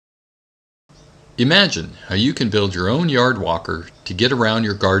Imagine how you can build your own yard walker to get around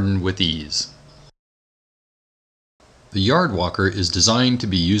your garden with ease. The yard walker is designed to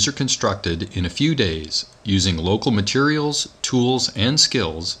be user-constructed in a few days using local materials, tools, and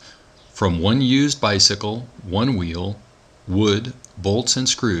skills from one used bicycle, one wheel, wood, bolts, and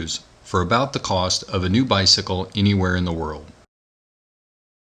screws for about the cost of a new bicycle anywhere in the world.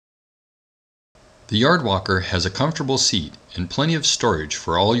 The yard walker has a comfortable seat and plenty of storage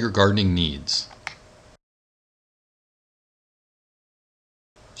for all your gardening needs.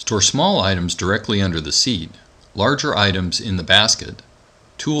 Store small items directly under the seat, larger items in the basket,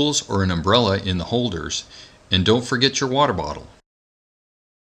 tools or an umbrella in the holders, and don't forget your water bottle.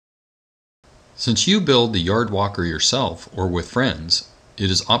 Since you build the yard walker yourself or with friends,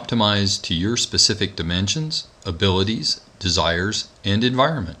 it is optimized to your specific dimensions, abilities, desires, and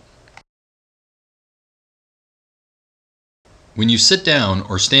environment. When you sit down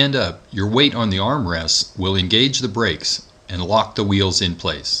or stand up, your weight on the armrests will engage the brakes and lock the wheels in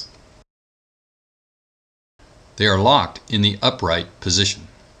place. They are locked in the upright position.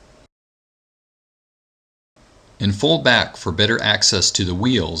 And fold back for better access to the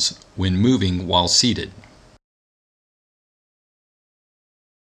wheels when moving while seated.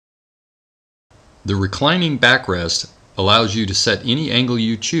 The reclining backrest allows you to set any angle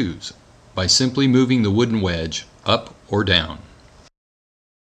you choose by simply moving the wooden wedge up or down.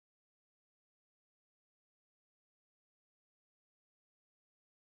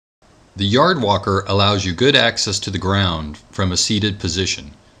 The yard walker allows you good access to the ground from a seated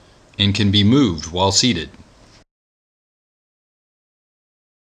position and can be moved while seated.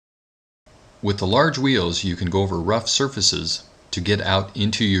 With the large wheels, you can go over rough surfaces to get out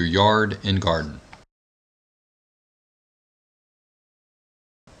into your yard and garden.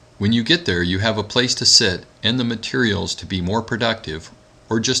 When you get there, you have a place to sit and the materials to be more productive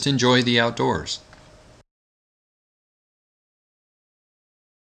or just enjoy the outdoors.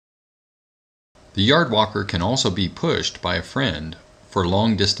 The yard walker can also be pushed by a friend for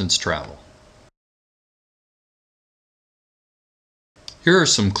long-distance travel. Here are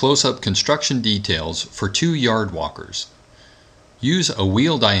some close-up construction details for two yard walkers. Use a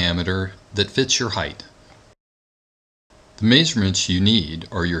wheel diameter that fits your height. The measurements you need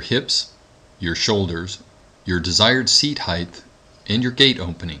are your hips, your shoulders, your desired seat height, and your gate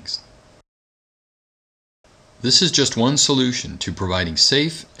openings. This is just one solution to providing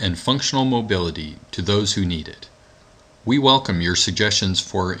safe and functional mobility to those who need it. We welcome your suggestions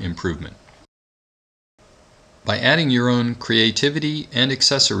for improvement. By adding your own creativity and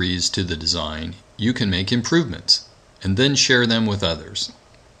accessories to the design, you can make improvements and then share them with others.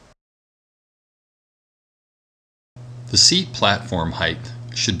 The seat platform height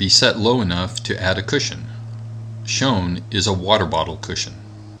should be set low enough to add a cushion. Shown is a water bottle cushion.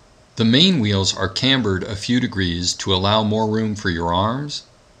 The main wheels are cambered a few degrees to allow more room for your arms,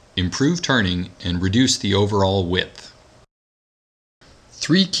 improve turning, and reduce the overall width.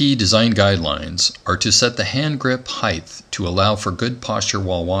 Three key design guidelines are to set the hand grip height to allow for good posture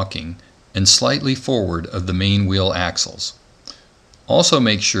while walking and slightly forward of the main wheel axles. Also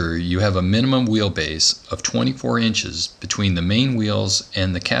make sure you have a minimum wheelbase of 24 inches between the main wheels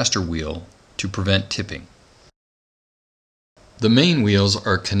and the caster wheel to prevent tipping. The main wheels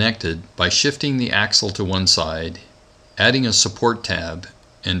are connected by shifting the axle to one side, adding a support tab,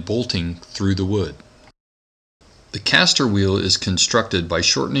 and bolting through the wood. The caster wheel is constructed by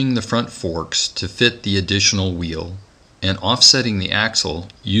shortening the front forks to fit the additional wheel and offsetting the axle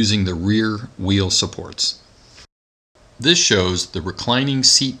using the rear wheel supports. This shows the reclining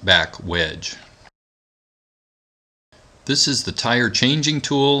seat back wedge. This is the tire changing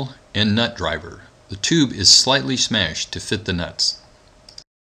tool and nut driver. The tube is slightly smashed to fit the nuts.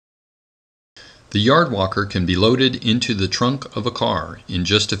 The yard walker can be loaded into the trunk of a car in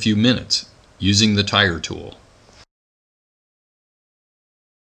just a few minutes using the tire tool.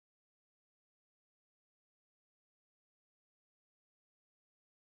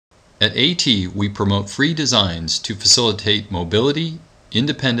 At AT, we promote free designs to facilitate mobility,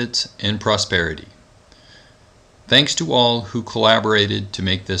 independence, and prosperity. Thanks to all who collaborated to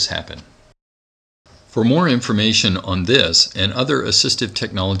make this happen. For more information on this and other assistive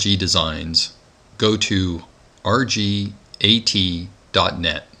technology designs, go to rgatat.net.